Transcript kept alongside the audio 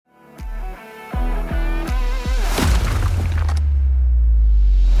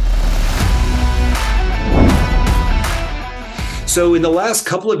So in the last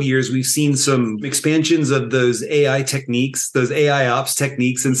couple of years, we've seen some expansions of those AI techniques, those AI ops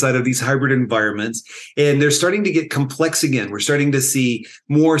techniques inside of these hybrid environments, and they're starting to get complex again. We're starting to see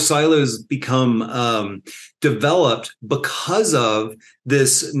more silos become developed because of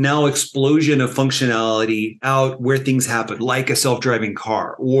this now explosion of functionality out where things happen, like a self-driving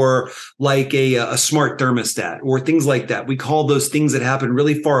car or like a smart thermostat or things like that. We call those things that happen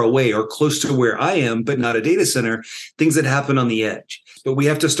really far away or close to where I am, but not a data center, things that happen on the edge. But we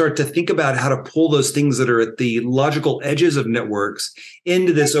have to start to think about how to pull those things that are at the logical edges of networks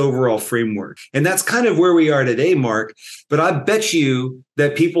into this overall framework. And that's kind of where we are today, Mark. But I bet you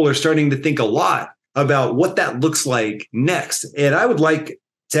that people are starting to think a lot about what that looks like next. And I would like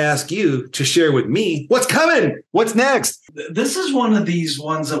to ask you to share with me what's coming, what's next. This is one of these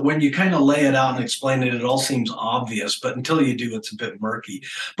ones that when you kind of lay it out and explain it, it all seems obvious, but until you do, it's a bit murky.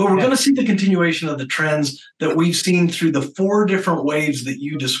 But we're going to see the continuation of the trends that we've seen through the 4 different waves that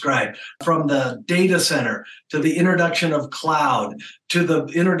you described, from the data center to the introduction of cloud, to the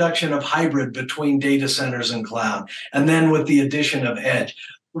introduction of hybrid between data centers and cloud, and then with the addition of edge.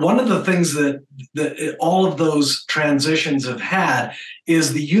 One of the things that all of those transitions have had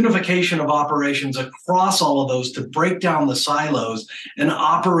is the unification of operations across all of those to break down the silos and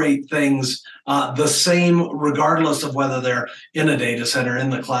operate things the same, regardless of whether they're in a data center, in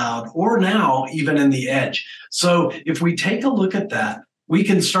the cloud, or now even in the edge. So if we take a look at that, we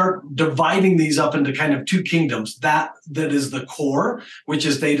can start dividing these up into kind of 2 kingdoms. That is the core, which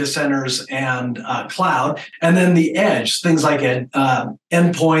is data centers and cloud, and then the edge, things like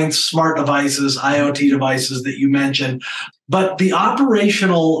endpoints, smart devices, IoT devices that you mentioned. But the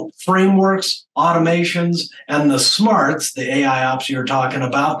operational frameworks, automations, and the smarts, the AI ops you're talking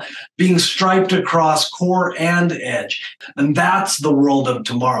about, being striped across core and edge. And that's the world of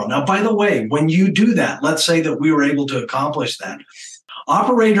tomorrow. Now, by the way, when you do that, let's say that we were able to accomplish that.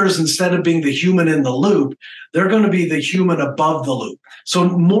 Operators, instead of being the human in the loop, they're going to be the human above the loop. So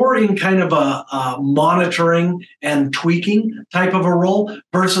more in kind of a monitoring and tweaking type of a role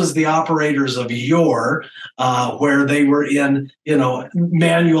versus the operators of yore, where they were in,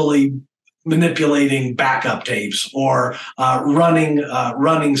 manually manipulating backup tapes or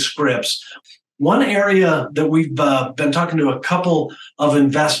running scripts. One area that we've been talking to a couple of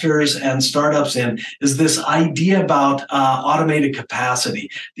investors and startups in is this idea about automated capacity.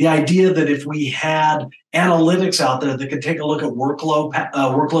 The idea that if we had analytics out there that could take a look at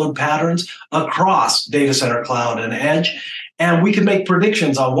workload patterns across data center, cloud, and edge, and we could make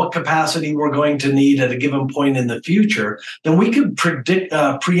predictions on what capacity we're going to need at a given point in the future, then we could predict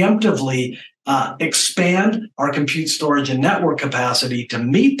preemptively expand our compute, storage, and network capacity to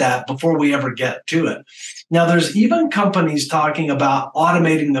meet that before we ever get to it. Now, there's even companies talking about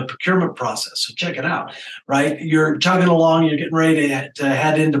automating the procurement process. So check it out, right? You're chugging along, you're getting ready to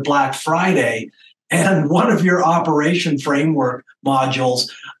head into Black Friday, and one of your operation framework modules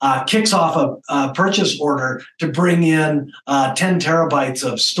kicks off a purchase order to bring in 10 terabytes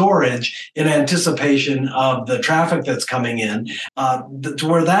of storage in anticipation of the traffic that's coming in, to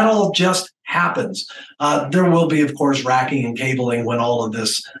where that all just happens. There will be, of course, racking and cabling when all of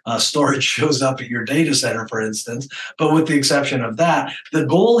this storage shows up at your data center, for instance. But with the exception of that, the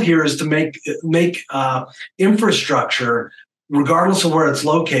goal here is to make infrastructure, regardless of where it's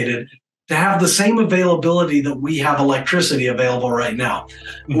located, to have the same availability that we have electricity available right now.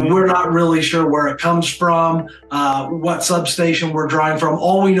 Mm-hmm. We're not really sure where it comes from, what substation we're drawing from.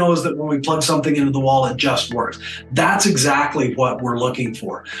 All we know is that when we plug something into the wall, it just works. That's exactly what we're looking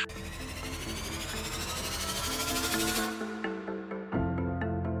for.